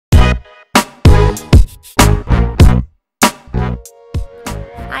Hi,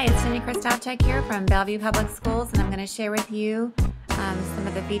 it's Jenny Krzystowczyk here from Bellevue Public Schools, and I'm going to share with you some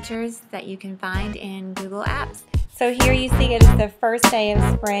of the features that you can find in Google Apps. So here you see it is the first day of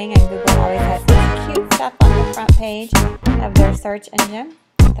spring, and Google always has some cute stuff on the front page of their search engine.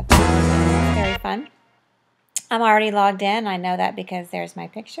 The flowers are very fun. I'm already logged in. I know that because there's my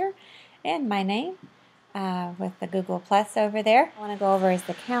picture and my name with the Google Plus over there. I want to go over is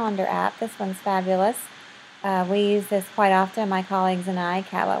the calendar app. This one's fabulous. We use this quite often, my colleagues and I,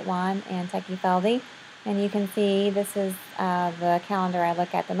 Catlett One and Techie Feldy. And you can see this is the calendar I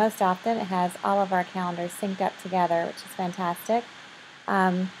look at the most often. It has all of our calendars synced up together, which is fantastic.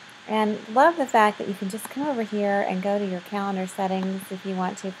 And love the fact that you can just come over here and go to your calendar settings if you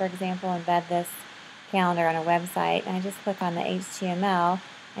want to, for example, embed this calendar on a website. And I just click on the HTML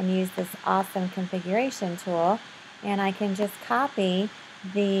and use this awesome configuration tool. And I can just copy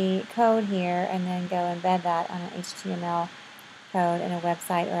the code here and then go embed that on an HTML code in a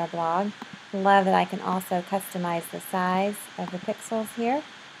website or a blog. Love that I can also customize the size of the pixels here,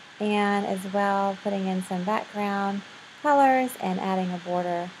 and as well putting in some background colors and adding a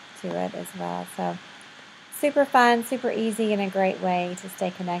border to it as well. So super fun, super easy, and a great way to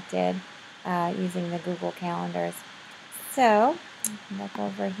stay connected using the Google calendars. So look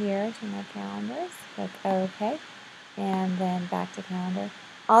over here to my calendars, click OK, and then back to calendar.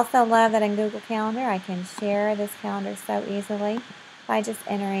 Also love that in Google Calendar I can share this calendar so easily by just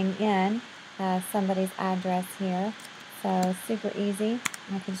entering in somebody's address here. So super easy.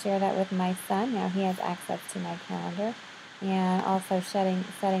 I can share that with my son. Now he has access to my calendar, and also setting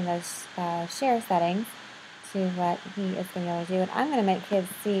those share settings to what he is going to do. And I'm going to make kids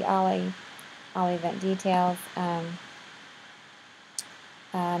see all event details.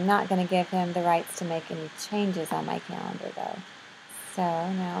 I'm not going to give him the rights to make any changes on my calendar though. So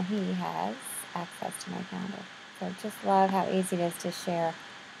now he has access to my calendar. So just love how easy it is to share.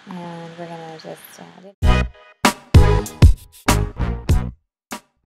 And we're going to just